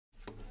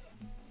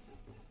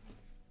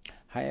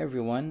Hi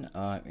everyone,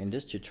 in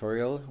this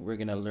tutorial we're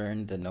going to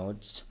learn the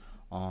notes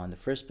on the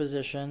first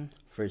position,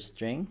 first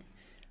string,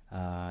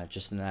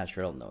 just the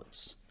natural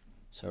notes.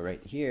 So right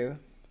here,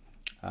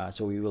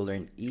 so we will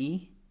learn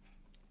E,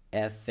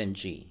 F, and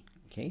G.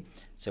 Okay,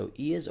 so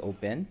E is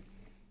open,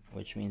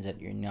 which means that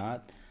you're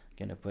not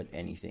going to put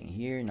anything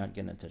here, not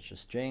going to touch the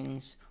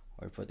strings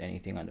or put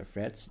anything on the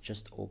frets,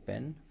 just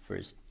open,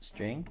 first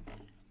string.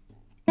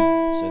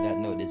 So that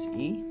note is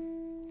E.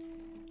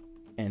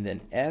 And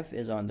then F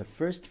is on the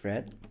first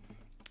fret,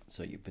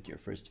 so you put your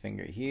first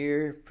finger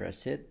here,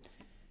 press it,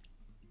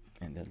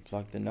 and then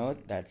pluck the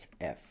note. That's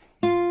F.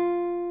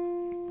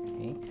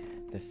 Okay.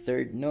 The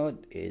third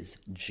note is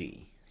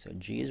G. So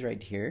G is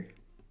right here.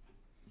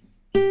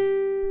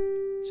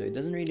 So it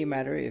doesn't really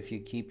matter if you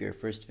keep your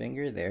first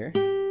finger there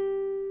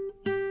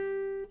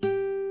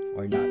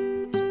or not.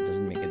 So it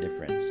doesn't make a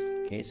difference.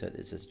 Okay, so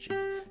this is G.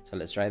 So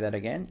let's try that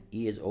again.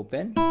 E is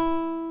open.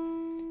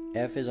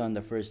 F is on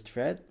the first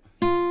fret.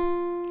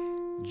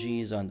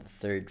 G is on the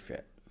third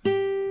fret, right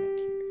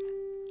here.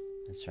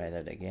 Let's try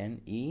that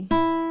again. E,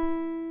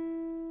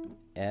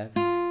 F,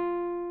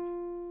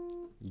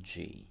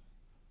 G.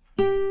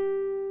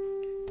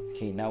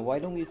 Okay, now why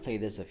don't we play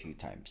this a few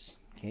times?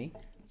 Okay,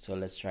 so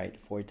let's try it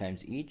 4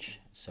 times each.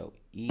 So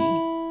E, E,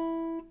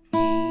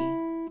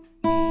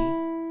 E,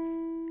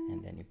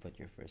 and then you put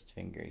your first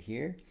finger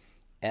here.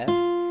 F,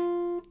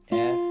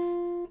 F,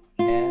 F,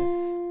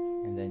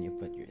 and then you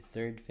put your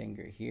third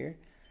finger here.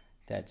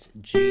 That's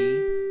G,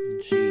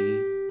 G,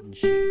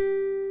 G.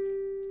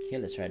 Okay,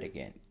 let's try it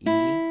again. E,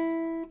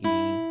 E,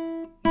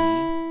 E,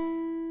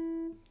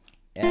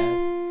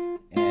 F,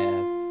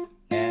 F,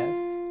 F,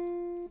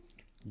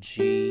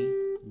 G,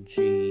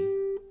 G,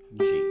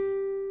 G.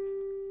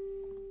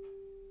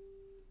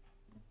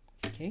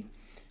 Okay,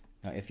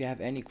 now if you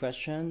have any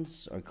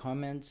questions or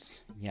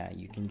comments,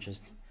 you can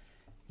just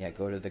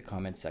go to the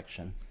comment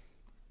section.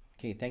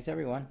 Okay, thanks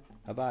everyone.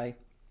 Bye-bye.